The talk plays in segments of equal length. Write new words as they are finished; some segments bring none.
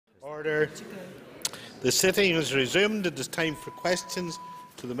Order. The sitting is resumed. It is time for questions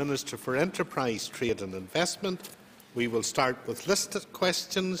to the Minister for Enterprise, Trade and Investment. We will start with listed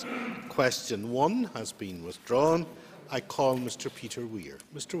questions. Question 1 has been withdrawn. I call Mr Peter Weir.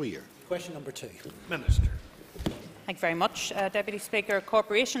 Mr Weir. Question number 2. Minister. Thank you very much, Deputy Speaker.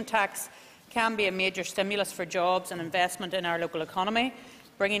 Corporation tax can be a major stimulus for jobs and investment in our local economy,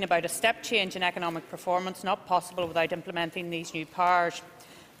 bringing about a step change in economic performance not possible without implementing these new powers.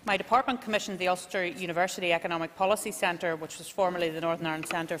 My department commissioned the Ulster University Economic Policy Centre, which was formerly the Northern Ireland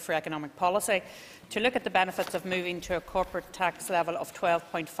Centre for Economic Policy, to look at the benefits of moving to a corporate tax level of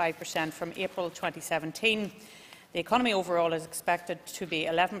 12.5% from April 2017. The economy overall is expected to be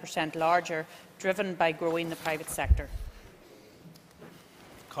 11% larger, driven by growing the private sector.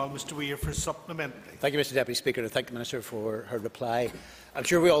 Call Mr Weir for supplementary. Thank you, Mr Deputy Speaker, and thank the Minister for her reply. I'm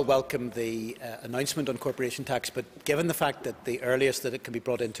sure we all welcome the announcement on corporation tax, but given the fact that the earliest that it can be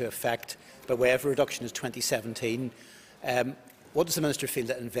brought into effect by way of a reduction is 2017, what does the Minister feel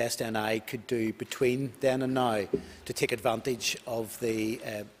that Invest NI could do between then and now to take advantage of the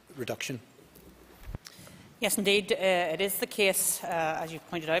reduction? Yes, indeed, it is the case, as you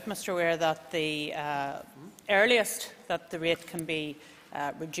pointed out, Mr Weir, that the earliest that the rate can be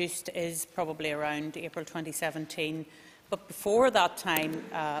reduced is probably around April 2017. But before that time,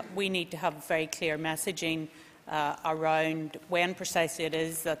 we need to have very clear messaging around when precisely it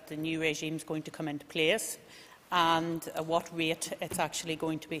is that the new regime is going to come into place and what rate it's actually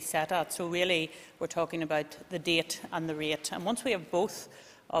going to be set at. So really, we're talking about the date and the rate. And once we have both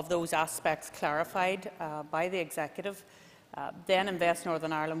of those aspects clarified by the Executive, then Invest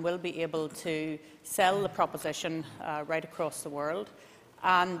Northern Ireland will be able to sell the proposition right across the world.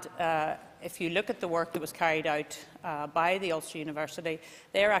 And if you look at the work that was carried out by the Ulster University,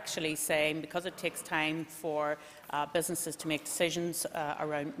 they're actually saying, because it takes time for businesses to make decisions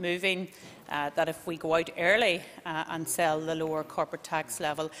around moving, that if we go out early and sell the lower corporate tax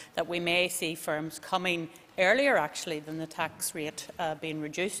level, that we may see firms coming earlier actually than the tax rate being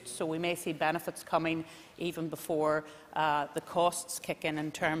reduced. So we may see benefits coming even before the costs kick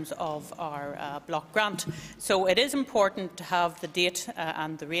in terms of our block grant. So it is important to have the date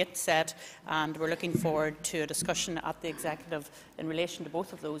and the rate set, and we're looking forward to a discussion at the Executive in relation to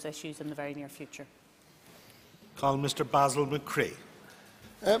both of those issues in the very near future. Call Mr Basil McCrae.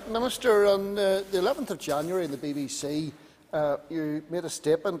 Minister, on the 11th of January in the BBC, you made a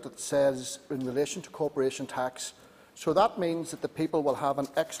statement that says, in relation to corporation tax, so that means that the people will have an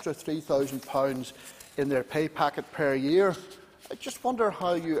extra £3,000 in their pay packet per year. I just wonder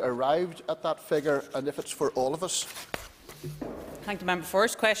how you arrived at that figure and if it's for all of us. Thank the member for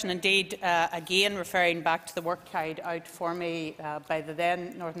his question. Indeed, again referring back to the work carried out for me by the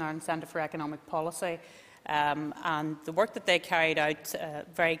then Northern Ireland Centre for Economic Policy, and the work that they carried out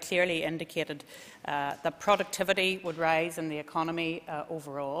very clearly indicated that productivity would rise in the economy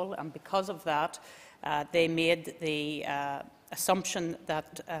overall, and because of that they made the assumption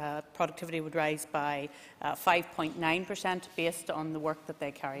that productivity would rise by 5.9% based on the work that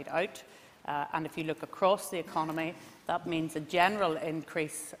they carried out. And if you look across the economy, that means a general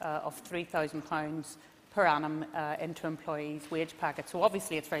increase of £3,000 per annum into employees' wage packets. So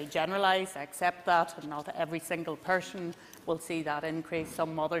obviously it's very generalised, I accept that, and not every single person will see that increase.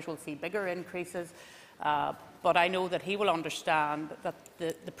 Some others will see bigger increases. But I know that he will understand that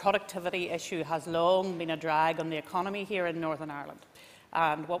the productivity issue has long been a drag on the economy here in Northern Ireland.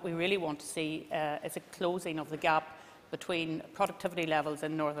 And what we really want to see is a closing of the gap between productivity levels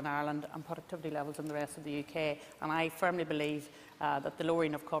in Northern Ireland and productivity levels in the rest of the UK. And I firmly believe that the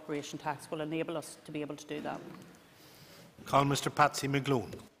lowering of corporation tax will enable us to be able to do that. Call Mr Patsy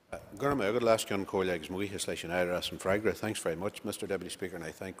McGlone. Thanks very much, Mr Deputy Speaker, and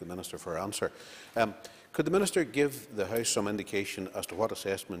I thank the Minister for her answer. Could the Minister give the House some indication as to what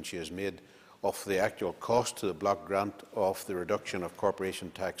assessment she has made of the actual cost to the block grant of the reduction of corporation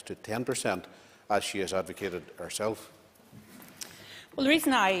tax to 10%, as she has advocated herself? Well, the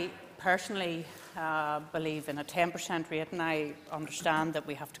reason I personally believe in a 10% rate, and I understand that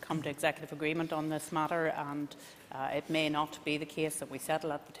we have to come to executive agreement on this matter, and it may not be the case that we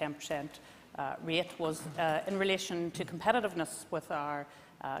settle at the 10% rate, was in relation to competitiveness with our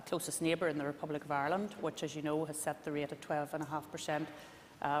closest neighbour in the Republic of Ireland, which, as you know, has set the rate at 12.5%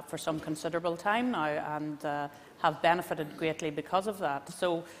 for some considerable time now, and have benefited greatly because of that.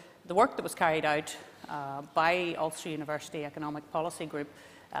 So the work that was carried out by Ulster University Economic Policy Group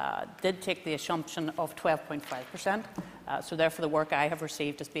did take the assumption of 12.5%. So therefore the work I have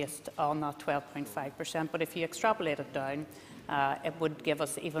received is based on that 12.5%. But if you extrapolate it down, it would give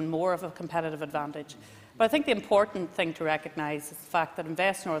us even more of a competitive advantage. But I think the important thing to recognise is the fact that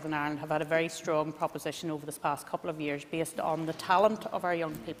Invest Northern Ireland have had a very strong proposition over this past couple of years based on the talent of our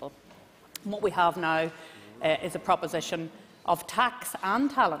young people. And what we have now is a proposition of tax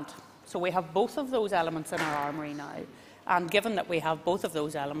and talent. So we have both of those elements in our armoury now. And given that we have both of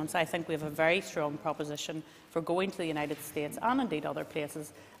those elements, I think we have a very strong proposition for going to the United States and indeed other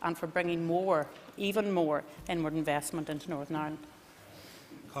places, and for bringing more, even more, inward investment into Northern Ireland.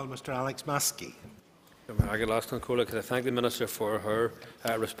 Call Mr Alex Maskey. Could I thank the Minister for her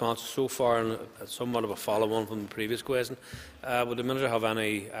response so far, and somewhat of a follow-on from the previous question. Would the Minister have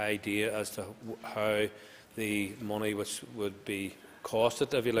any idea as to how the money which would be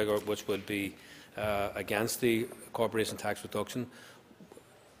costed, if you like, or which would be against the corporation tax reduction,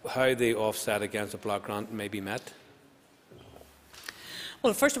 how the offset against the block grant may be met?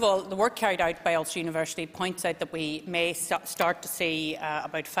 Well, first of all, the work carried out by Ulster University points out that we may start to see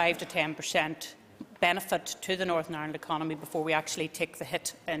about 5 to 10% benefit to the Northern Ireland economy before we actually take the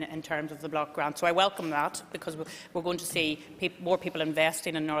hit in terms of the block grant. So I welcome that, because we're going to see more people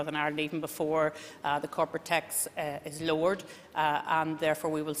investing in Northern Ireland even before the corporate tax is lowered, and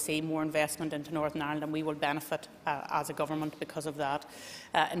therefore we will see more investment into Northern Ireland, and we will benefit as a government because of that.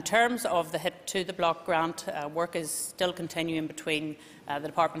 In terms of the hit to the block grant, work is still continuing between the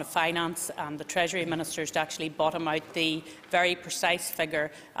Department of Finance and the Treasury Ministers to actually bottom out the very precise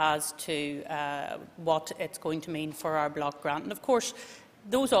figure as to what it's going to mean for our block grant. And of course,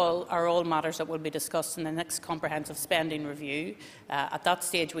 those are all matters that will be discussed in the next comprehensive spending review. At that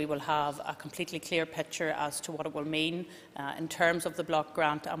stage, we will have a completely clear picture as to what it will mean in terms of the block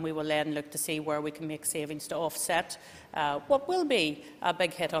grant, and we will then look to see where we can make savings to offset what will be a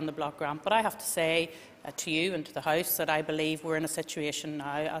big hit on the block grant. But I have to say to you and to the House that I believe we're in a situation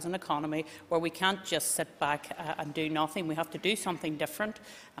now as an economy where we can't just sit back and do nothing. We have to do something different,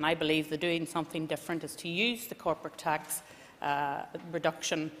 and I believe the doing something different is to use the corporate tax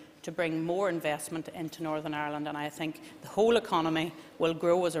reduction to bring more investment into Northern Ireland, and I think the whole economy will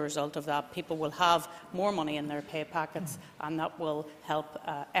grow as a result of that. People will have more money in their pay packets, and that will help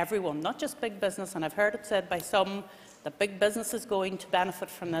everyone, not just big business. And I've heard it said by some that big business is going to benefit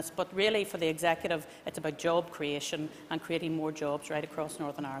from this, but really for the executive it's about job creation and creating more jobs right across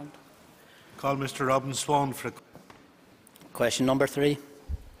Northern Ireland. Call Mr Robin Swan for question number 3.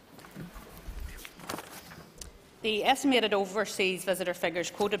 The estimated overseas visitor figures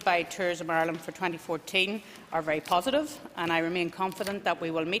quoted by Tourism Ireland for 2014 are very positive, and I remain confident that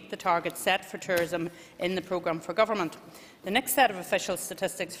we will meet the targets set for tourism in the programme for government. The next set of official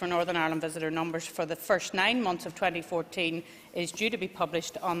statistics for Northern Ireland visitor numbers for the first 9 months of 2014 is due to be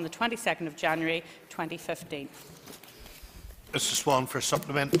published on the 22nd of January 2015. Mr Swan for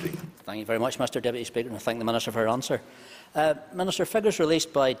supplementary. Thank you very much, Mr Deputy Speaker, and I thank the Minister for her answer. Minister, figures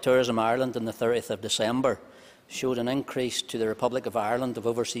released by Tourism Ireland on the 30th of December showed an increase to the Republic of Ireland of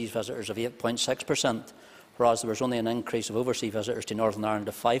overseas visitors of 8.6%, whereas there was only an increase of overseas visitors to Northern Ireland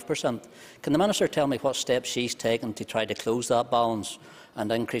of 5%. Can the Minister tell me what steps she has taken to try to close that balance and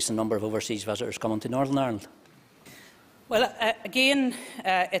increase the number of overseas visitors coming to Northern Ireland? Well, again,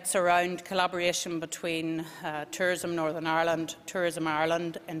 it's around collaboration between Tourism Northern Ireland, Tourism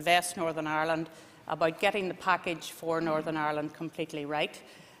Ireland, Invest Northern Ireland, about getting the package for Northern Ireland completely right.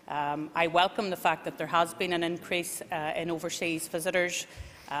 I welcome the fact that there has been an increase in overseas visitors,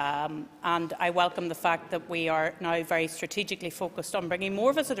 and I welcome the fact that we are now very strategically focused on bringing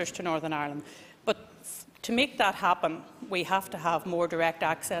more visitors to Northern Ireland. But to make that happen, we have to have more direct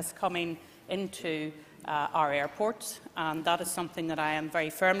access coming into our airports, and that is something that I am very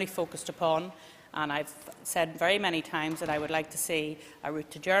firmly focused upon. And I've said very many times that I would like to see a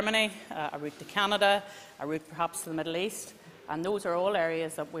route to Germany, a route to Canada, a route perhaps to the Middle East. And those are all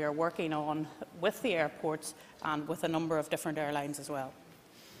areas that we are working on with the airports and with a number of different airlines as well.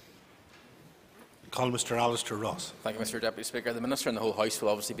 Call Mr Alistair Ross. Thank you, Mr Deputy Speaker. The Minister and the whole House will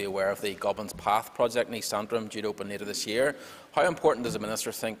obviously be aware of the Gobbins Path project in East Antrim, due to open later this year. How important does the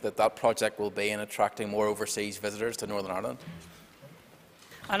Minister think that project will be in attracting more overseas visitors to Northern Ireland?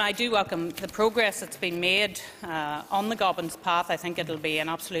 And I do welcome the progress that's been made on the Gobbins Path. I think it will be an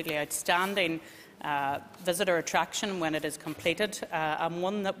absolutely outstanding visitor attraction when it is completed, and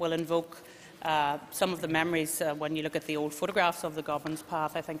one that will invoke some of the memories when you look at the old photographs of the Gobbins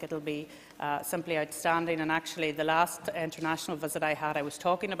Path. I think it will be simply outstanding. And actually, the last international visit I had, I was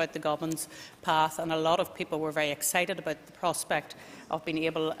talking about the Gobbins Path, and a lot of people were very excited about the prospect of being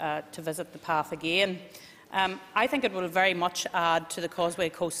able to visit the path again. I think it will very much add to the Causeway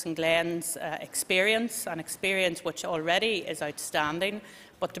Coast and Glens experience, an experience which already is outstanding.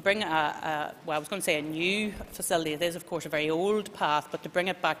 But to bring well, I was going to say a new facility, it is of course a very old path, but to bring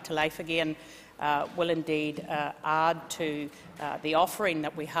it back to life again will indeed add to the offering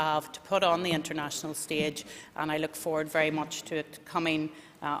that we have to put on the international stage, and I look forward very much to it coming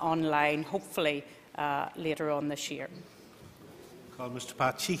online, hopefully later on this year. Call Mr.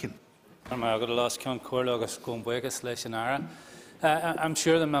 Pat Sheehan. I'm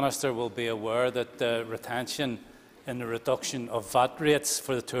sure the Minister will be aware that the retention in the reduction of VAT rates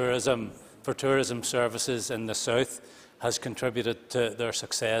for tourism services in the south has contributed to their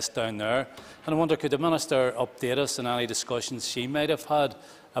success down there. And I wonder, could the Minister update us on any discussions she might have had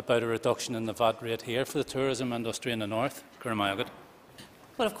about a reduction in the VAT rate here for the tourism industry in the north?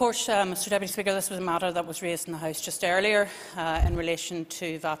 Well, of course, Mr Deputy Speaker, this was a matter that was raised in the House just earlier in relation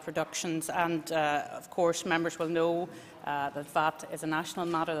to VAT reductions, and of course members will know that VAT is a national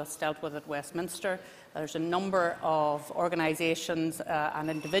matter that's dealt with at Westminster. There's a number of organisations and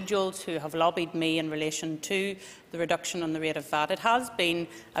individuals who have lobbied me in relation to the reduction on the rate of VAT. It has been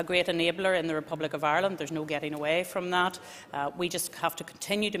a great enabler in the Republic of Ireland. There's no getting away from that. We just have to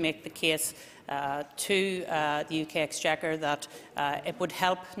continue to make the case to the UK Exchequer that it would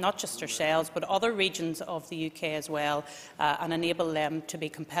help not just ourselves but other regions of the UK as well, and enable them to be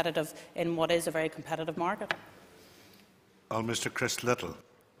competitive in what is a very competitive market. Mr. Chris Little.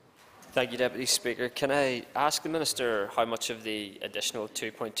 Thank you, Deputy Speaker. Can I ask the Minister how much of the additional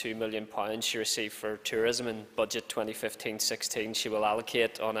 £2.2 million she received for tourism in budget 2015-16 she will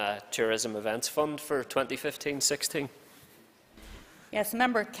allocate on a tourism events fund for 2015-16? Yes, the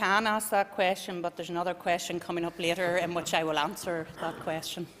member can ask that question, but there's another question coming up later in which I will answer that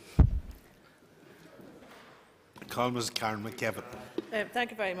question. Call Ms. Karen McKevitt.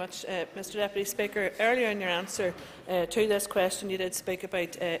 Thank you very much, Mr Deputy Speaker. Earlier in your answer to this question, you did speak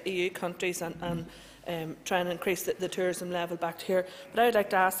about EU countries and trying to increase the tourism level back here. But I would like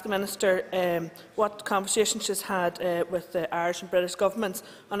to ask the Minister what conversations she's had with the Irish and British governments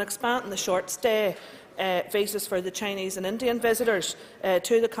on expanding the short stay visas for the Chinese and Indian visitors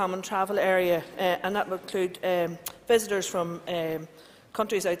to the common travel area, and that would include visitors from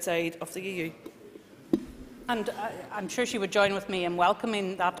countries outside of the EU. And I'm sure she would join with me in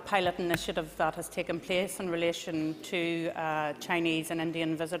welcoming that pilot initiative that has taken place in relation to Chinese and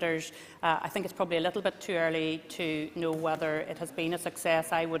Indian visitors. I think it's probably a little bit too early to know whether it has been a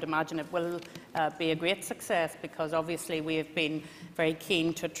success. I would imagine it will be a great success, because obviously we have been very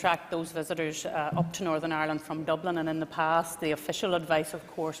keen to attract those visitors up to Northern Ireland from Dublin, and in the past the official advice, of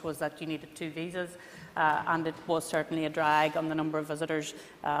course, was that you needed 2 visas. And it was certainly a drag on the number of visitors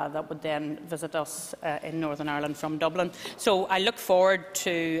that would then visit us in Northern Ireland from Dublin. So I look forward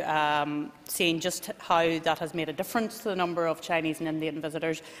to seeing just how that has made a difference to the number of Chinese and Indian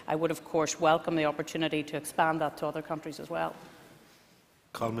visitors. I would, of course, welcome the opportunity to expand that to other countries as well.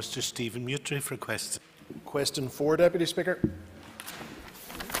 Call Mr. Stephen Mutry for a question. Question 4, Deputy Speaker.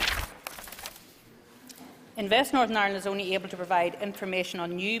 Invest Northern Ireland is only able to provide information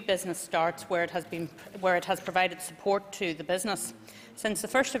on new business starts where it has provided support to the business. Since the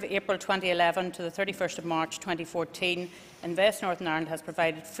 1st of April 2011 to the 31st of March 2014, Invest Northern Ireland has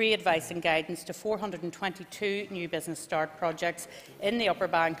provided free advice and guidance to 422 new business start projects in the Upper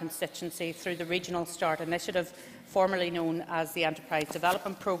Bank constituency through the Regional Start Initiative, formerly known as the Enterprise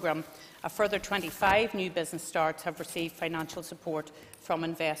Development Programme. A further 25 new business starts have received financial support from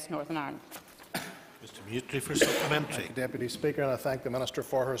Invest Northern Ireland. Mr. Mutry for supplementary. Thank you, Deputy Speaker, and I thank the Minister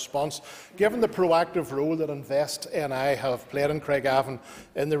for her response. Given the proactive role that Invest NI have played in Craigavon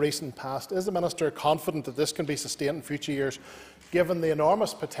in the recent past, is the Minister confident that this can be sustained in future years, given the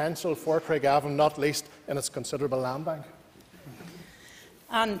enormous potential for Craigavon, not least in its considerable land bank?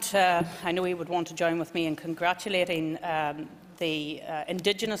 And I know he would want to join with me in congratulating the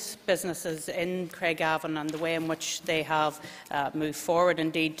Indigenous businesses in Craigavon and the way in which they have moved forward.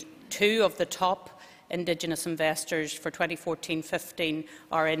 Indeed, 2 of the top Indigenous investors for 2014-15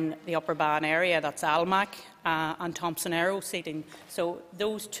 are in the Upper Bann area. That's Almac and Thompson Aero Seating. So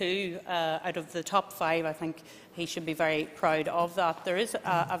those 2 out of the top 5, I think he should be very proud of that. There is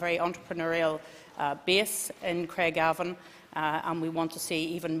a very entrepreneurial base in Craigavon, and we want to see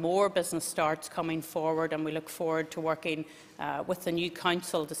even more business starts coming forward, and we look forward to working with the new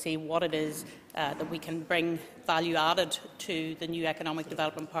council to see what it is that we can bring value added to the new economic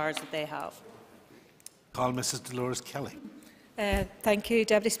development powers that they have. Call Mrs. Dolores Kelly. Thank you,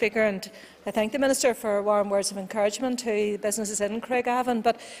 Deputy Speaker, and I thank the Minister for warm words of encouragement to businesses in Craigavon.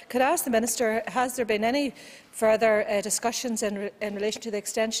 But could I ask the Minister, has there been any further discussions in relation to the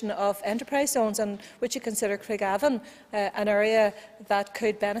extension of enterprise zones, and would you consider Craigavon an area that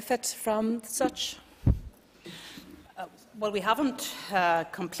could benefit from such? Well, we haven't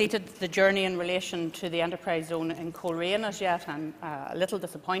completed the journey in relation to the enterprise zone in Coleraine as yet. I'm a little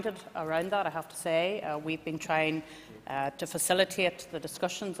disappointed around that, I have to say. We've been trying to facilitate the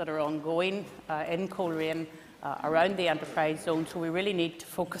discussions that are ongoing in Coleraine around the enterprise zone, so we really need to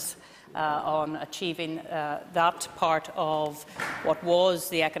focus on achieving that part of what was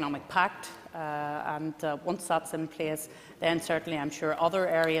the economic pact. Once that's in place, then certainly I'm sure other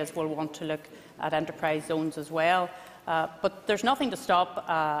areas will want to look at enterprise zones as well. But there's nothing to stop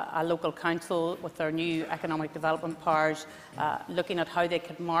a local council with their new economic development powers looking at how they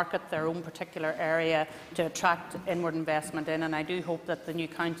could market their own particular area to attract inward investment in. And I do hope that the new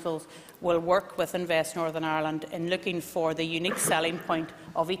councils will work with Invest Northern Ireland in looking for the unique selling point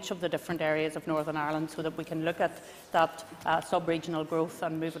of each of the different areas of Northern Ireland, so that we can look at that sub-regional growth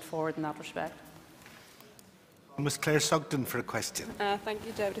and move it forward in that respect. Ms Claire Sugden for a question. Thank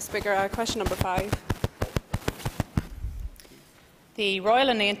you, Deputy Speaker. Question number 5. The Royal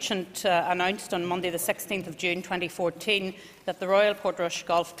and Ancient announced on Monday the 16th of June 2014 that the Royal Portrush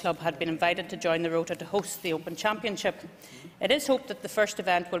Golf Club had been invited to join the rota to host the Open Championship. It is hoped that the first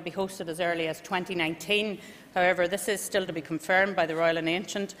event will be hosted as early as 2019. However, this is still to be confirmed by the Royal and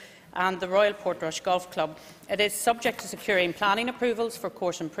Ancient and the Royal Portrush Golf Club. It is subject to securing planning approvals for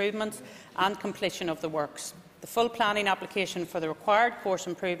course improvements and completion of the works. The full planning application for the required course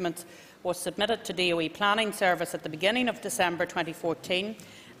improvements was submitted to DOE Planning Service at the beginning of December 2014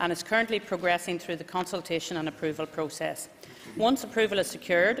 and is currently progressing through the consultation and approval process. Once approval is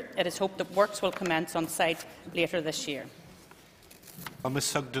secured, it is hoped that works will commence on site later this year. Ms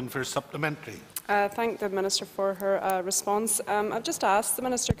Sugden for a supplementary. Thank the Minister for her response. I've just asked the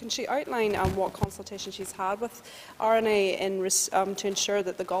Minister, can she outline what consultation she's had with RNA to ensure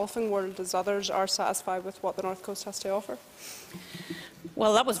that the golfing world, as others, are satisfied with what the North Coast has to offer?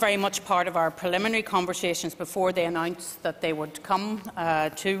 Well, that was very much part of our preliminary conversations before they announced that they would come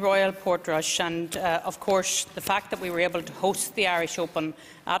to Royal Portrush. And, of course, the fact that we were able to host the Irish Open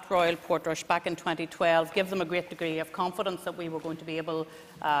at Royal Portrush back in 2012 gave them a great degree of confidence that we were going to be able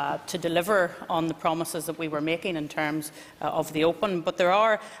to deliver on the promises that we were making in terms of the Open. But there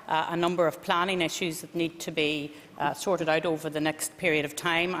are a number of planning issues that need to be sorted out over the next period of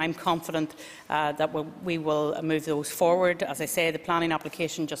time. I'm confident that we will move those forward. As I say, the planning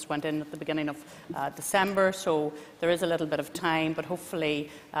application just went in at the beginning of December, so there is a little bit of time, but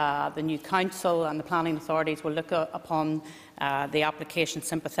hopefully the new council and the planning authorities will look upon the application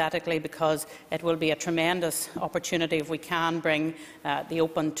sympathetically, because it will be a tremendous opportunity if we can bring the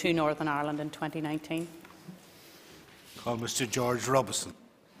Open to Northern Ireland in 2019. Call Mr George Robison.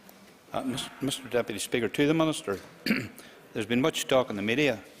 Mr Deputy Speaker, to the Minister, there's been much talk in the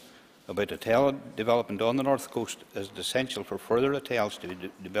media about hotel development on the North Coast. Is it essential for further hotels to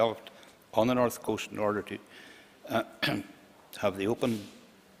be developed on the North Coast in order to have the Open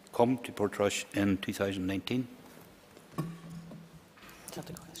come to Portrush in 2019? Is that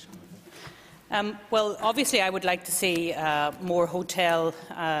the question? Well, obviously I would like to see more hotel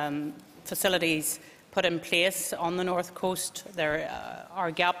facilities put in place on the North Coast. There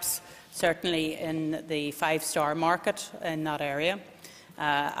are gaps certainly in the five-star market in that area.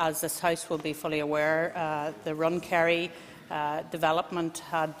 As this House will be fully aware, the Runkerry development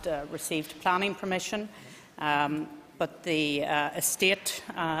had received planning permission, but the estate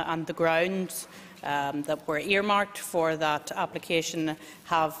and the grounds that were earmarked for that application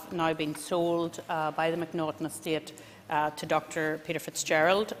have now been sold by the McNaughton estate to Dr Peter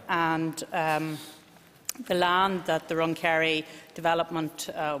Fitzgerald, and the land that the Runkerry development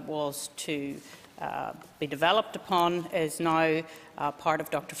was to be developed upon is now part of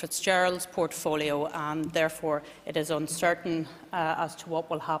Dr Fitzgerald's portfolio, and therefore it is uncertain as to what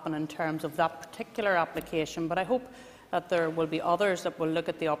will happen in terms of that particular application. But I hope that there will be others that will look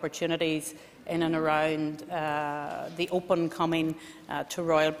at the opportunities in and around the Open coming to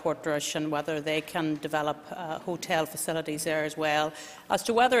Royal Portrush, and whether they can develop hotel facilities there as well. As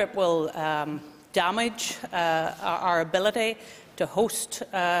to whether it will damage our ability to host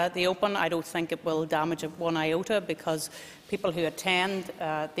the Open, I don't think it will damage it one iota, because people who attend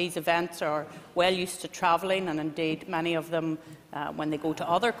these events are well used to travelling, and indeed many of them, when they go to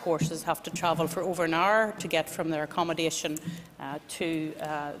other courses, have to travel for over an hour to get from their accommodation to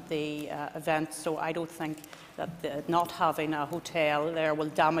the event. So I don't think that not having a hotel there will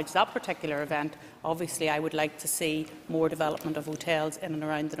damage that particular event. Obviously, I would like to see more development of hotels in and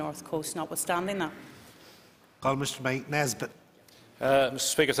around the North Coast, notwithstanding that. Call Mr Mike Nesbitt. Mr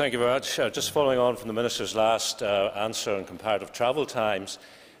Speaker, thank you very much. Just following on from the Minister's last answer on comparative travel times,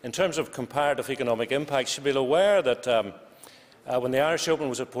 in terms of comparative economic impact, you should be aware that when the Irish Open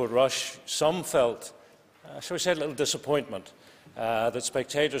was at Portrush, some felt shall we say, a little disappointment that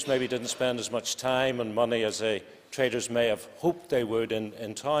spectators maybe didn't spend as much time and money as traders may have hoped they would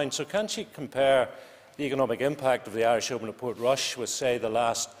in town. So can she compare the economic impact of the Irish Open at Portrush with, say, the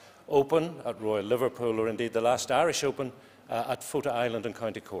last Open at Royal Liverpool, or indeed the last Irish Open at Fota Island in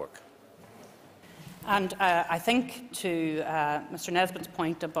County Cork? And I think to Mr Nesbitt's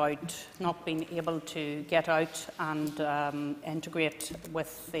point about not being able to get out and integrate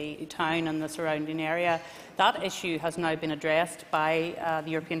with the town and the surrounding area, that issue has now been addressed by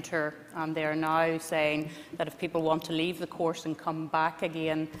the European Tour, and they are now saying that if people want to leave the course and come back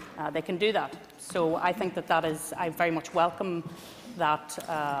again, they can do that. So I think that is, I very much welcome that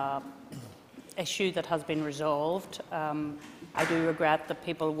issue that has been resolved. I do regret that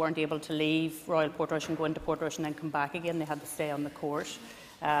people weren't able to leave Royal Portrush and go into Portrush and then come back again. They had to stay on the course.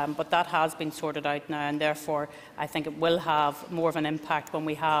 But that has been sorted out now, and therefore I think it will have more of an impact when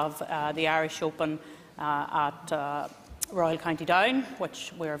we have the Irish Open at Royal County Down,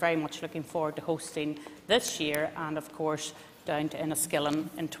 which we are very much looking forward to hosting this year, and of course down to Enniskillen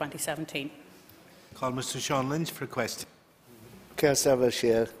in 2017. Call Mr Sean Lynch for a question.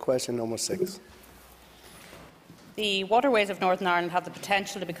 Question number 6. The waterways of Northern Ireland have the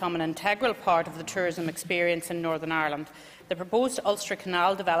potential to become an integral part of the tourism experience in Northern Ireland. The proposed Ulster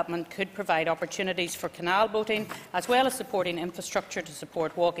Canal development could provide opportunities for canal boating, as well as supporting infrastructure to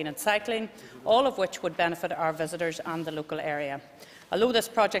support walking and cycling, all of which would benefit our visitors and the local area. Although this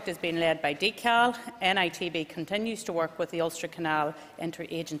project is being led by DCAL, NITB continues to work with the Ulster Canal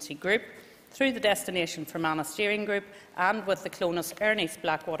Interagency Group through the Destination Fermanagh Steering Group and with the Clonus Ernest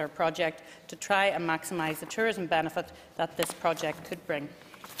Blackwater project to try and maximise the tourism benefit that this project could bring.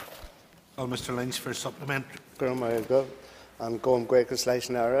 Call Mr Lynch for a supplementary. And going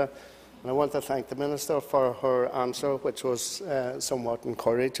area. And I want to thank the Minister for her answer, which was somewhat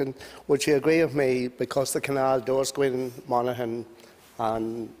encouraging. Would you agree with me, because the canal does go in Monaghan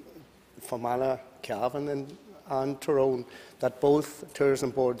and Fermanagh, Cavan and Tyrone, that both tourism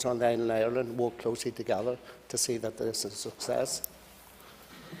boards on the island of Ireland work closely together to see that this is a success?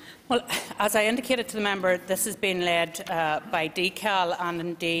 Well, as I indicated to the member, this is being led by DCAL and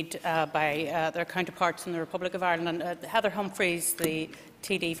indeed by their counterparts in the Republic of Ireland. And Heather Humphreys, the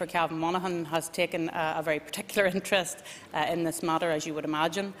TD for Cavan Monaghan, has taken a very particular interest in this matter, as you would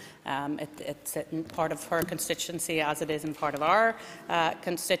imagine. It's in part of her constituency as it is in part of our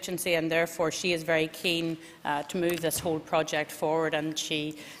constituency, and therefore she is very keen to move this whole project forward. And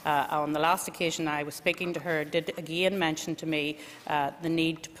she, on the last occasion I was speaking to her, did again mention to me the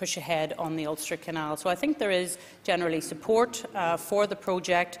need to push ahead on the Ulster Canal. So I think there is generally support for the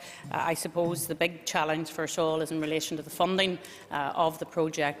project. I suppose the big challenge for us all is in relation to the funding of the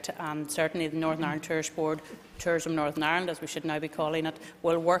project, and certainly the Northern Ireland Tourist Board, Tourism Northern Ireland as we should now be calling it,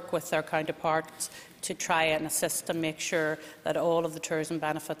 will work with their counterparts to try and assist and make sure that all of the tourism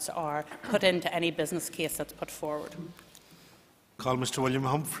benefits are put into any business case that's put forward. Call Mr William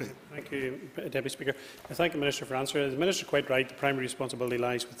Humphrey. Thank you, Deputy Speaker. I thank the Minister for answering. The Minister is quite right. The primary responsibility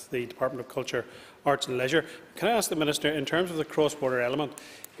lies with the Department of Culture, Arts and Leisure. Can I ask the Minister, in terms of the cross-border element,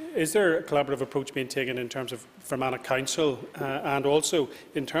 is there a collaborative approach being taken in terms of Fermanagh Council and also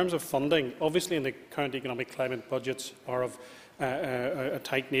in terms of funding? Obviously, in the current economic climate, budgets are of a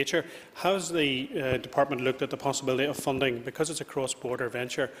tight nature. Has the Department looked at the possibility of funding, because it's a cross-border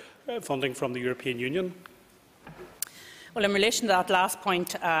venture, funding from the European Union? Well, in relation to that last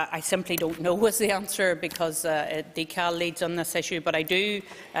point, I simply don't know is the answer, because DCAL leads on this issue, but I do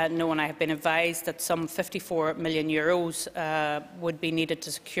know, and I have been advised, that some €54 million would be needed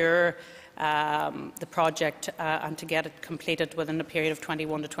to secure the project and to get it completed within a period of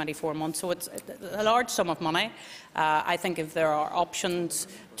 21 to 24 months. So it's a large sum of money. I think if there are options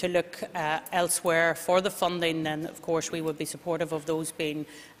to look elsewhere for the funding, then of course we would be supportive of those being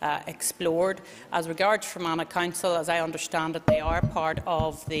explored. As regards Fermanagh Council, as I understand it, they are part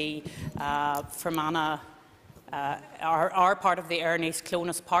of the Fermanagh are part of the Ernest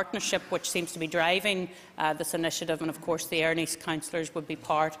Clonus partnership, which seems to be driving this initiative, and of course the Ernest councillors would be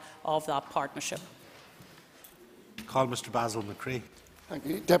part of that partnership. Call Mr Basil McCree. Thank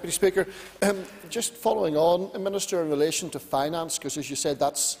you, Deputy Speaker. Just following on, Minister, in relation to finance, because as you said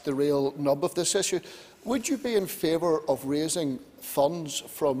that's the real nub of this issue, would you be in favour of raising funds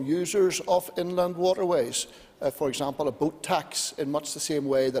from users of inland waterways? For example, a boat tax, in much the same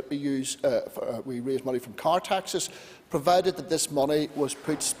way that we raise money from car taxes, provided that this money was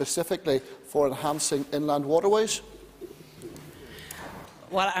put specifically for enhancing inland waterways?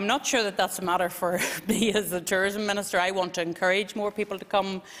 Well, I'm not sure that that's a matter for me as the Tourism Minister. I want to encourage more people to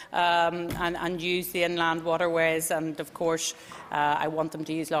come and use the inland waterways, and of course I want them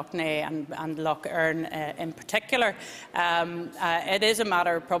to use Lough Neagh and Lough Erne in particular. It is a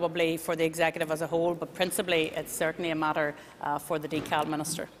matter probably for the Executive as a whole, but principally it's certainly a matter for the Decal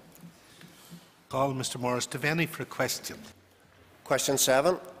Minister. Call Mr Morris Devaney for a question. Question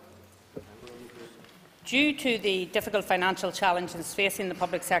 7. Due to the difficult financial challenges facing the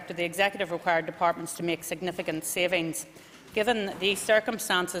public sector, the Executive required departments to make significant savings. Given these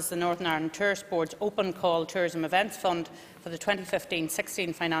circumstances, the Northern Ireland Tourist Board's Open Call Tourism Events Fund for the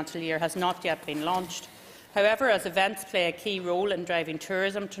 2015-16 financial year has not yet been launched. However, as events play a key role in driving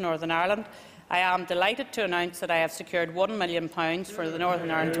tourism to Northern Ireland, I am delighted to announce that I have secured £1 million for the Northern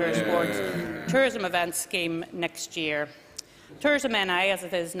Ireland Tourist Board's Tourism Events Scheme next year. Tourism NI, as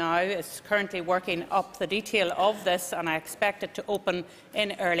it is now, is currently working up the detail of this, and I expect it to open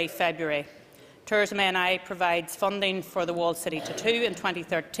in early February. Tourism NI provides funding for the Walled City to 2 in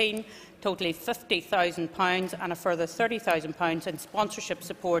 2013, totaling £50,000 and a further £30,000 in sponsorship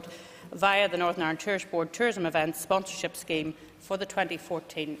support via the Northern Ireland Tourist Board Tourism Events Sponsorship Scheme for the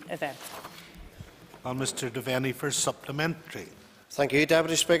 2014 event. Mr Devaney for supplementary. Thank you,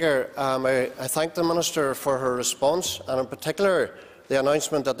 Deputy Speaker. I thank the Minister for her response, and in particular the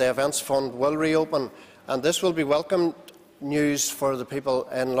announcement that the Events Fund will reopen, and this will be welcome news for the people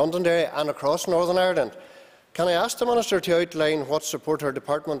in Londonderry and across Northern Ireland. Can I ask the Minister to outline what support her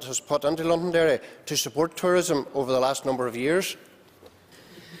department has put into Londonderry to support tourism over the last number of years?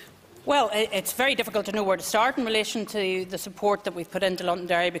 Well, it's very difficult to know where to start in relation to the support that we've put into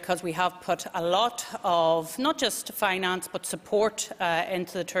Londonderry, because we have put a lot of not just finance but support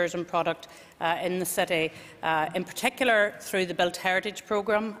into the tourism product in the city, in particular through the Built Heritage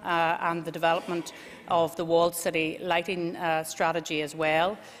programme and the development of the Walled City lighting strategy as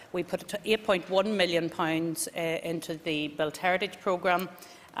well. We put £8.1 million into the Built Heritage programme,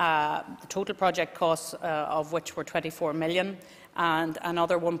 the total project costs of which were £24 million. And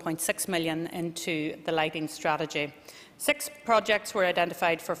another £1.6 million into the lighting strategy. 6 projects were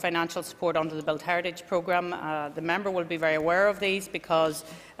identified for financial support under the Built Heritage programme. The member will be very aware of these, because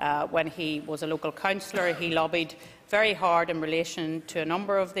when he was a local councillor he lobbied very hard in relation to a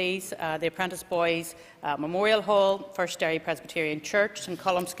number of these: the Apprentice Boys Memorial Hall, First Derry Presbyterian Church, St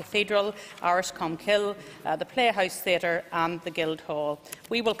Colum's Cathedral, Irish Comkill, the Playhouse Theatre and the Guildhall.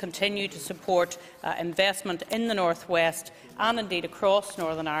 We will continue to support investment in the North West and indeed across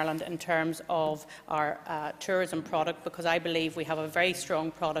Northern Ireland in terms of our tourism product, because I believe we have a very strong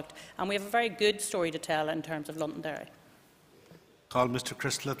product and we have a very good story to tell in terms of Londonderry. Call Mr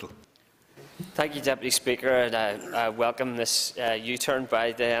Chris Little. Thank you, Deputy Speaker, and I welcome this U-turn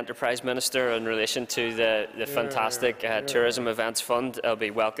by the Enterprise Minister in relation to the fantastic Tourism Events Fund. It will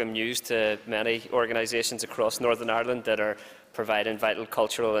be welcome news to many organisations across Northern Ireland that are providing vital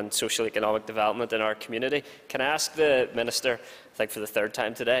cultural and socio-economic development in our community. Can I ask the Minister, I think for the 3rd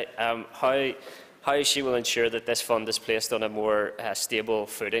time today, how she will ensure that this fund is placed on a more stable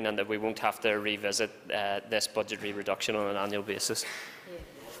footing and that we won't have to revisit this budgetary reduction on an annual basis?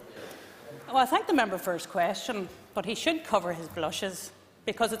 Well, I thank the member for his question, but he should cover his blushes,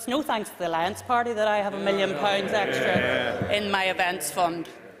 because it's no thanks to the Alliance Party that I have £1 million extra in my events fund,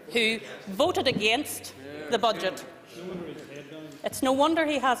 who voted against the budget. It's no wonder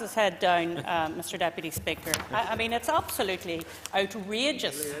he has his head down, Mr Deputy Speaker. I mean, it's absolutely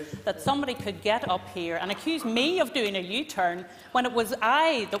outrageous that somebody could get up here and accuse me of doing a U-turn when it was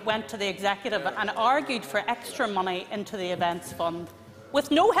I that went to the Executive and argued for extra money into the events fund,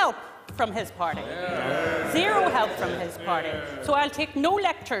 with no help from his party. Zero help from his party. So I'll take no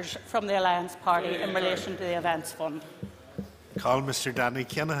lectures from the Alliance Party in relation to the events fund. Call Mr Danny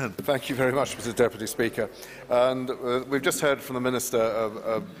Kinahan. Thank you very much, Mr Deputy Speaker. And we've just heard from the Minister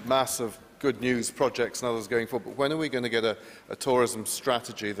of massive good news projects and others going forward. But when are we going to get a tourism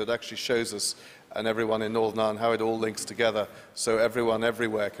strategy that actually shows us and everyone in Northern Ireland how it all links together, so everyone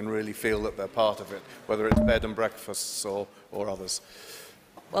everywhere can really feel that they're part of it, whether it's bed and breakfasts or others?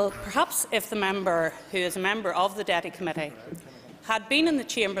 Well, perhaps if the member, who is a member of the DETI Committee, had been in the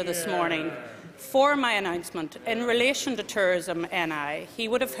chamber this morning for my announcement in relation to Tourism NI, he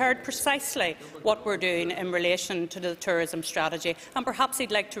would have heard precisely what we're doing in relation to the tourism strategy, and perhaps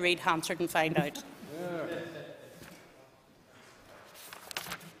he'd like to read Hansard and find out.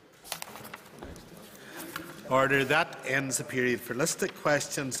 Order. That ends the period for listed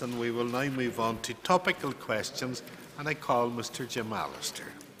questions, and we will now move on to topical questions. And I call Mr Jim Allister.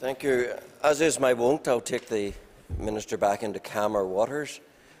 Thank you. As is my wont, I'll take the Minister back into calmer waters.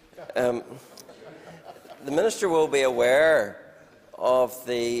 The Minister will be aware of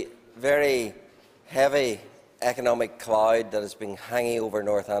the very heavy economic cloud that has been hanging over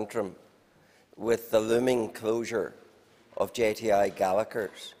North Antrim with the looming closure of JTI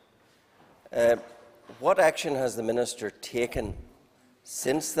Gallagher's. What action has the Minister taken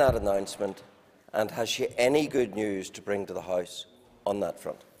since that announcement, and has she any good news to bring to the House on that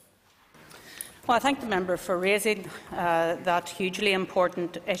front? Well, I thank the member for raising that hugely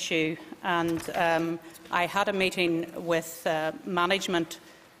important issue. And I had a meeting with management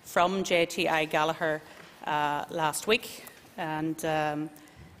from JTI Gallagher last week, and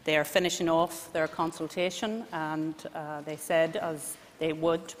they are finishing off their consultation, and they said, as they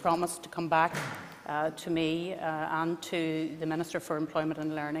would, promise to come back to me and to the Minister for Employment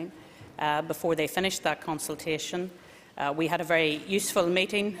and Learning before they finish that consultation. We had a very useful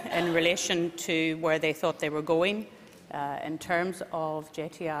meeting in relation to where they thought they were going in terms of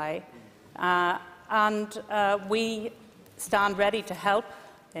JTI, and we stand ready to help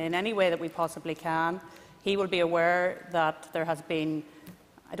in any way that we possibly can. He will be aware that there has been,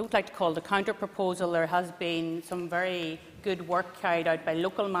 I don't like to call it a counter-proposal, there has been some very good work carried out by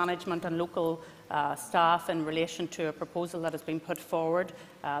local management and local staff in relation to a proposal that has been put forward.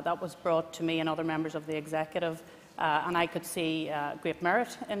 That was brought to me and other members of the Executive, and I could see great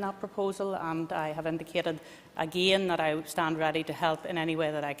merit in that proposal, and I have indicated again that I stand ready to help in any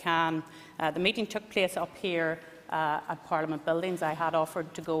way that I can. The meeting took place up here at Parliament Buildings. I had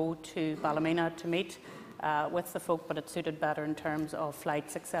offered to go to Ballymena to meet with the folk, but it suited better in terms of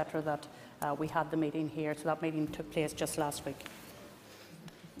flights, etc., that we had the meeting here. So that meeting took place just last week.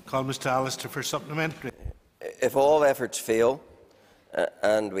 Call Mr. Allister for supplementary. If all efforts fail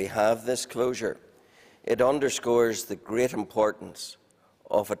and we have this closure, it underscores the great importance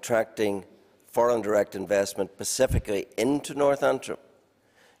of attracting foreign direct investment, specifically into North Antrim,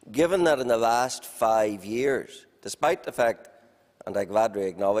 given that in the last 5 years, despite the fact, and I gladly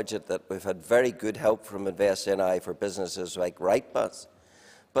acknowledge it, that we've had very good help from Invest NI for businesses like Wrightbus,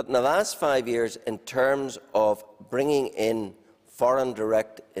 but in the last 5 years, in terms of bringing in foreign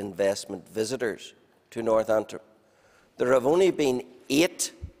direct investment visitors to North Antrim, there have only been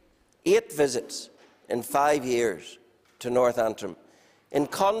eight visits in 5 years to North Antrim, in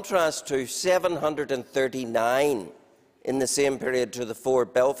contrast to 739 in the same period to the 4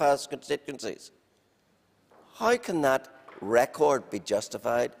 Belfast constituencies. How can that record be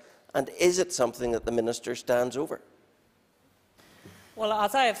justified, and is it something that the Minister stands over? Well,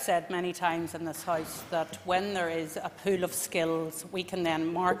 as I have said many times in this House, that when there is a pool of skills, we can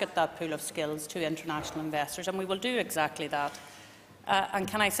then market that pool of skills to international investors, and we will do exactly that. And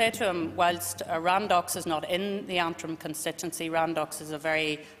can I say to him, whilst Randox is not in the Antrim constituency, Randox is a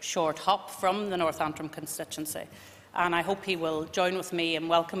very short hop from the North Antrim constituency, and I hope he will join with me in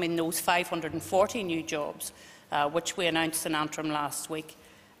welcoming those 540 new jobs which we announced in Antrim last week.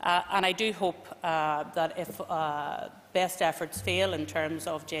 And I do hope that if best efforts fail in terms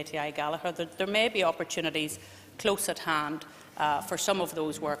of JTI Gallagher, that there may be opportunities close at hand for some of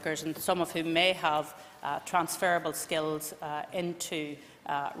those workers, and some of whom may have transferable skills into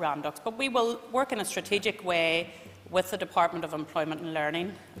Randox. But we will work in a strategic way with the Department of Employment and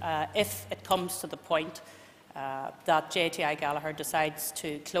Learning if it comes to the point that JTI Gallagher decides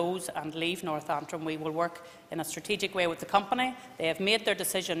to close and leave North Antrim. We will work in a strategic way with the company. They have made their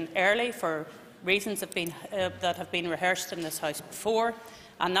decision early for reasons that have been rehearsed in this House before,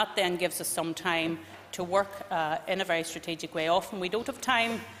 and that then gives us some time to work in a very strategic way. Often we don't have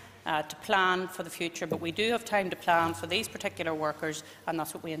time to plan for the future, but we do have time to plan for these particular workers, and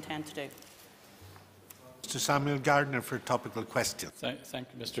that's what we intend to do. Mr. Samuel Gardner for a topical question. Thank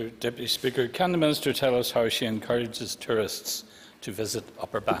you, Mr. Deputy Speaker. Can the Minister tell us how she encourages tourists to visit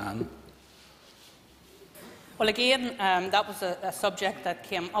Upper Bann? Well, again, that was a subject that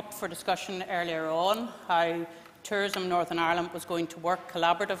came up for discussion earlier on, how Tourism Northern Ireland was going to work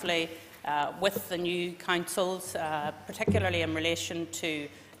collaboratively with the new councils, particularly in relation to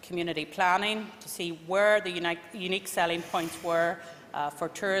community planning, to see where the unique selling points were for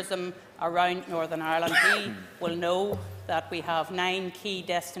tourism around Northern Ireland. We will know that we have 9 key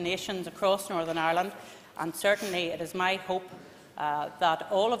destinations across Northern Ireland, and certainly it is my hope that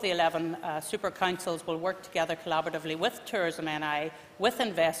all of the 11 super councils will work together collaboratively with Tourism NI, with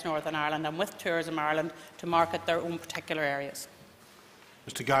Invest Northern Ireland and with Tourism Ireland to market their own particular areas.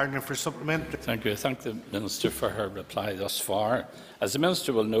 Mr. Gardner for supplementary. Thank you. I thank the Minister for her reply thus far. As the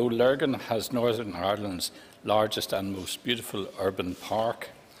Minister will know, Lurgan has Northern Ireland's largest and most beautiful urban park,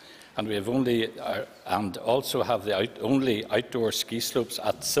 and we have also have the only outdoor ski slopes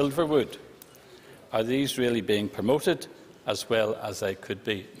at Silverwood. Are these really being promoted as well as they could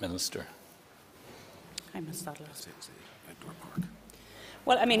be, Minister? I missed that last.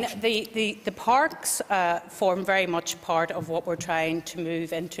 Well, I mean, the parks form very much part of what we're trying to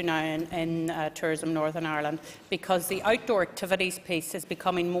move into now in Tourism Northern Ireland, because the outdoor activities piece is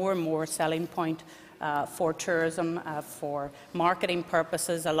becoming more and more a selling point for tourism, for marketing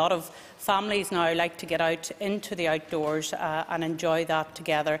purposes. A lot of families now like to get out into the outdoors and enjoy that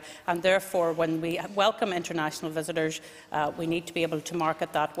together, and therefore when we welcome international visitors we need to be able to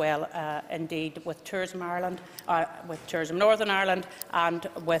market that well indeed with Tourism Ireland, with Tourism Northern Ireland and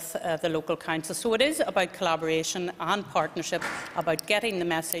with the local council. So it is about collaboration and partnership, about getting the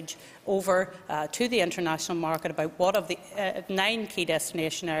message over to the international market about what of the 9 key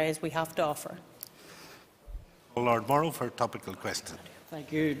destination areas we have to offer. Lord Morrow for a topical question.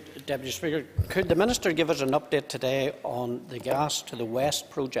 Thank you, Deputy Speaker. Could the Minister give us an update today on the Gas to the West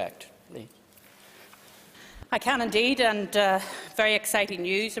project, please? I can indeed, and very exciting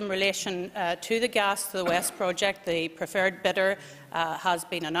news in relation to the Gas to the West project. The preferred bidder has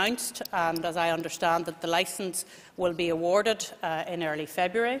been announced, and as I understand that the licence will be awarded in early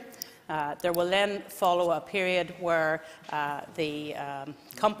February. There will then follow a period where the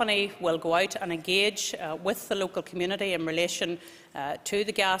company will go out and engage with the local community in relation to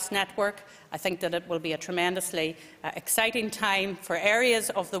the gas network. I think that it will be a tremendously exciting time for areas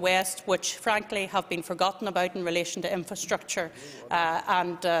of the West which frankly have been forgotten about in relation to infrastructure,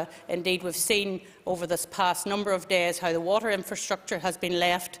 and indeed we've seen over this past number of days how the water infrastructure has been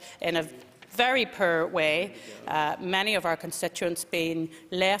left in a very poor way, many of our constituents being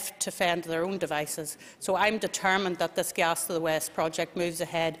left to fend their own devices. So I'm determined that this Gas to the West project moves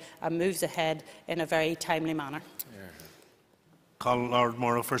ahead and moves ahead in a very timely manner. Call Lord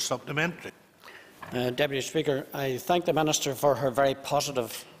Morrow for supplementary. Deputy Speaker, I thank the Minister for her very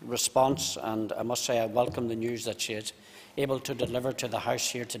positive response, and I must say I welcome the news that she is able to deliver to the House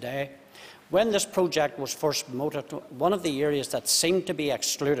here today. When this project was first promoted, one of the areas that seemed to be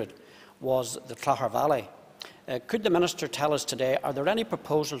excluded was the Clare Valley. Could the Minister tell us today, are there any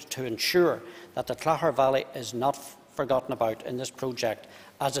proposals to ensure that the Clare Valley is not forgotten about in this project,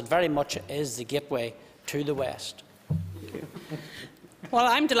 as it very much is the gateway to the West? Well,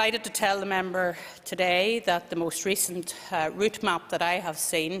 I'm delighted to tell the member today that the most recent route map that I have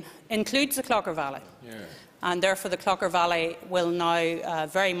seen includes the Clare Valley. Yeah. And therefore the Clare Valley will now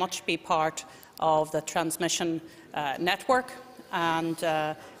very much be part of the transmission network,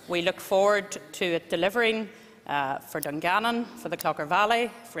 and we look forward to it delivering for Dungannon, for the Clare Valley,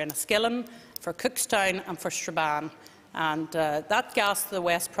 for Enniskillen, for Cookstown and for Strabane. And that Gas to the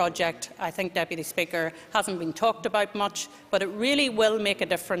West project, I think, Deputy Speaker, hasn't been talked about much, but it really will make a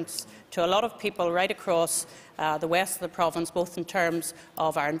difference to a lot of people right across the west of the province, both in terms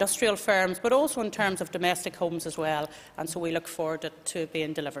of our industrial firms, but also in terms of domestic homes as well. And so we look forward to it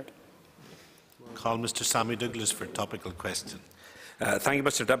being delivered. Call Mr Sammy Douglas for a topical question. Thank you,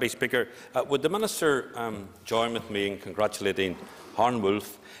 Mr Deputy Speaker. Would the Minister join with me in congratulating Harn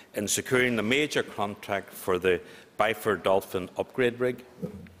Wolff in securing the major contract for the Byford Dolphin upgrade rig?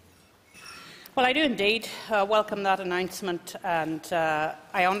 Well, I do indeed welcome that announcement, and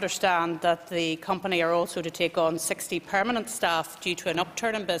I understand that the company are also to take on 60 permanent staff due to an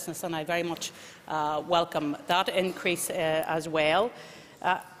upturn in business, and I very much welcome that increase as well.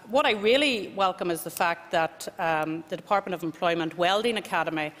 What I really welcome is the fact that the Department of Employment Welding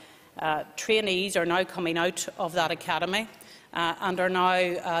Academy trainees are now coming out of that academy and are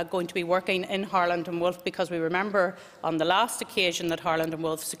now going to be working in Harland and Wolff, because we remember on the last occasion that Harland and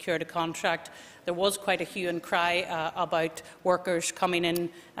Wolff secured a contract, there was quite a hue and cry about workers coming in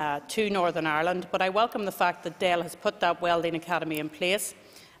to Northern Ireland. But I welcome the fact that Dell has put that welding academy in place,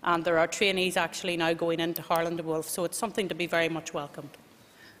 and there are trainees actually now going into Harland and Wolff, so it's something to be very much welcomed.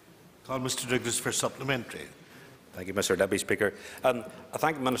 Call Mr Douglas for supplementary. Thank you, Mr Deputy Speaker. I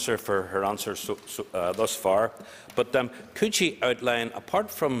thank the Minister for her answers thus far, but could she outline, apart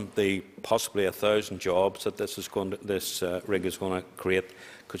from the possibly 1,000 jobs that this rig is going to create,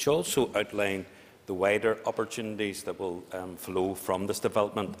 could she also outline the wider opportunities that will flow from this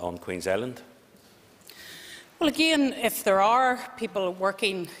development on Queen's Island? Well, again, if there are people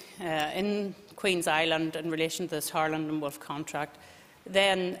working in Queen's Island in relation to this Harland and Wolff contract,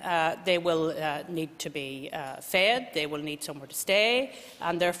 then they will need to be fed, they will need somewhere to stay,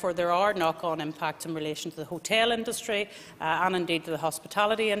 and therefore there are knock-on impacts in relation to the hotel industry and indeed to the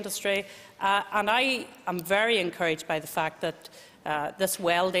hospitality industry. And I am very encouraged by the fact that this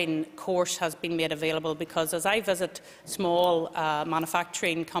welding course has been made available, because as I visit small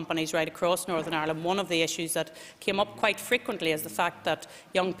manufacturing companies right across Northern Ireland, one of the issues that came up quite frequently is the fact that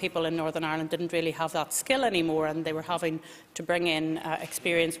young people in Northern Ireland didn't really have that skill anymore, and they were having to bring in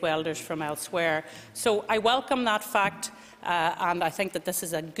experienced welders from elsewhere. So I welcome that fact, and I think that this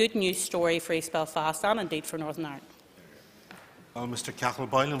is a good news story for East Belfast and indeed for Northern Ireland. Well, Mr.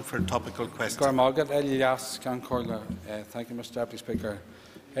 Cathal-Boylan for a topical question. Thank you, Mr. Deputy Speaker.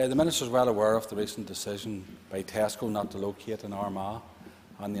 The Minister is well aware of the recent decision by Tesco not to locate in Armagh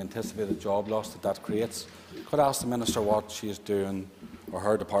and the anticipated job loss that creates. Could I ask the Minister what she is doing, or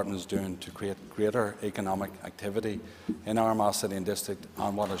her department is doing, to create greater economic activity in Armagh City and District,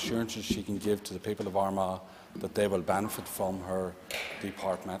 and what assurances she can give to the people of Armagh that they will benefit from her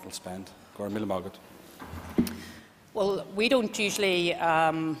departmental spend? Well, we don't usually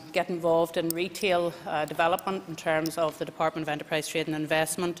get involved in retail development in terms of the Department of Enterprise, Trade and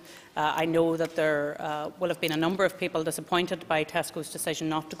Investment. I know that there will have been a number of people disappointed by Tesco's decision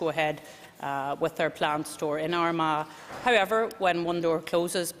not to go ahead with their planned store in Armagh. However, when one door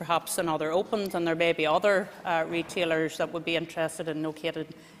closes, perhaps another opens, and there may be other retailers that would be interested in locating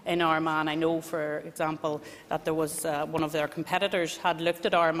in Armagh. And I know, for example, that there was one of their competitors had looked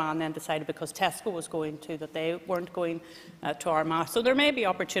at Armagh and then decided, because Tesco was going to, that they weren't going to Armagh. So there may be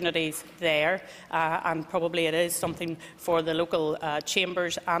opportunities there, and probably it is something for the local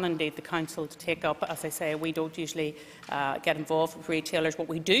chambers and indeed the council to take up. As I say, we don't usually get involved with retailers. What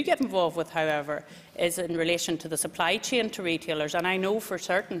we do get involved with, however, is in relation to the supply chain to retailers, and I know for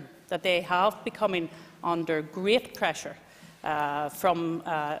certain that they have been coming under great pressure from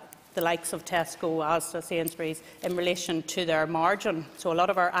the likes of Tesco, Asda, Sainsbury's, in relation to their margin. So a lot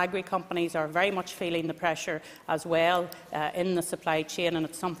of our agri-companies are very much feeling the pressure as well in the supply chain, and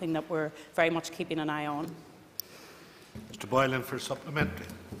it's something that we're very much keeping an eye on. Mr. Boylan for supplementary.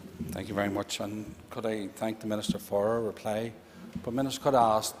 Thank you very much, and could I thank the Minister for her reply? But Minister, could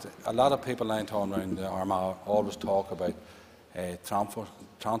I ask, a lot of people in town around Armagh always talk about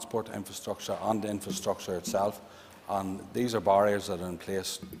transport infrastructure and the infrastructure itself, and these are barriers that are in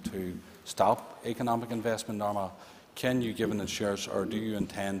place to stop economic investment in Armagh. Can you give an assurance, or do you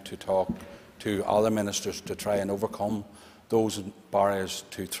intend to talk to other ministers to try and overcome those barriers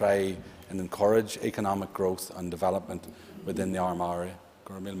to try and encourage economic growth and development within the Armagh area?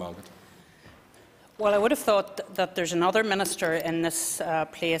 Well, I would have thought that there's another minister in this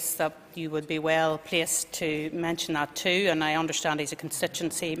place that you would be well placed to mention that too, and I understand he's a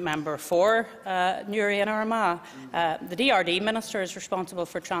constituency member for Newry and Armagh. The DRD minister is responsible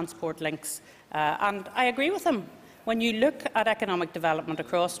for transport links, and I agree with him. When you look at economic development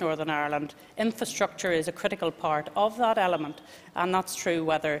across Northern Ireland, infrastructure is a critical part of that element, and that's true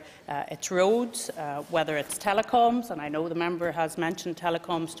whether it's roads, whether it's telecoms, and I know the member has mentioned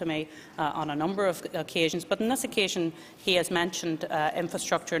telecoms to me on a number of occasions, but on this occasion he has mentioned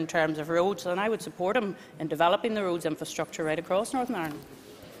infrastructure in terms of roads, and I would support him in developing the roads infrastructure right across Northern Ireland.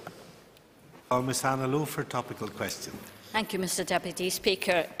 Ms Anna Lowe for a topical question. Thank you, Mr. Deputy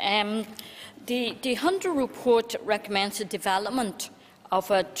Speaker. The Hunter report recommends the development of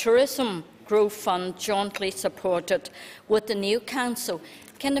a tourism growth fund jointly supported with the new council.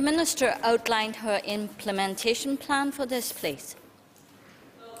 Can the Minister outline her implementation plan for this, please?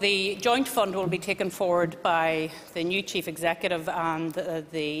 The joint fund will be taken forward by the new Chief Executive and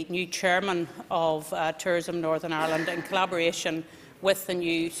the new Chairman of Tourism Northern Ireland in collaboration with the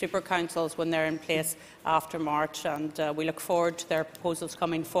new super councils when they're in place after March, and we look forward to their proposals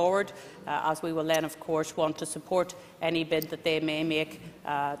coming forward, as we will then of course want to support any bid that they may make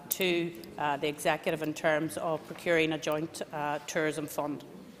to the Executive in terms of procuring a joint tourism fund.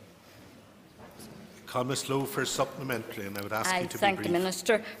 Ms Lowe for supplementary, and I would ask you to be brief. I thank the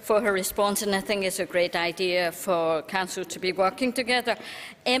Minister for her response, and I think it's a great idea for Council to be working together.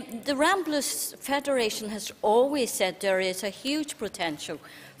 The Ramblers Federation has always said there is a huge potential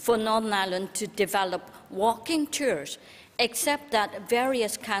for Northern Ireland to develop walking tours, except that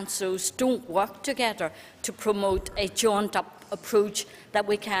various councils don't work together to promote a joined-up approach that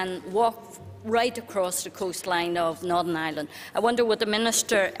we can walk right across the coastline of Northern Ireland. I wonder, would the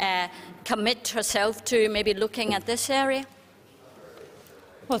Minister commit herself to maybe looking at this area?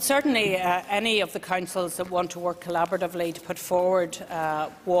 Well, certainly any of the councils that want to work collaboratively to put forward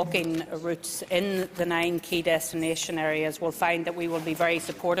walking routes in the 9 key destination areas will find that we will be very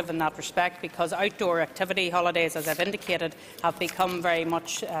supportive in that respect, because outdoor activity holidays, as I've indicated, have become very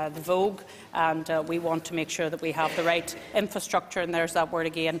much the vogue, and we want to make sure that we have the right infrastructure, and there's that word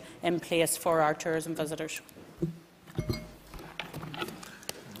again, in place for our tourism visitors.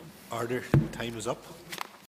 Order. Time is up.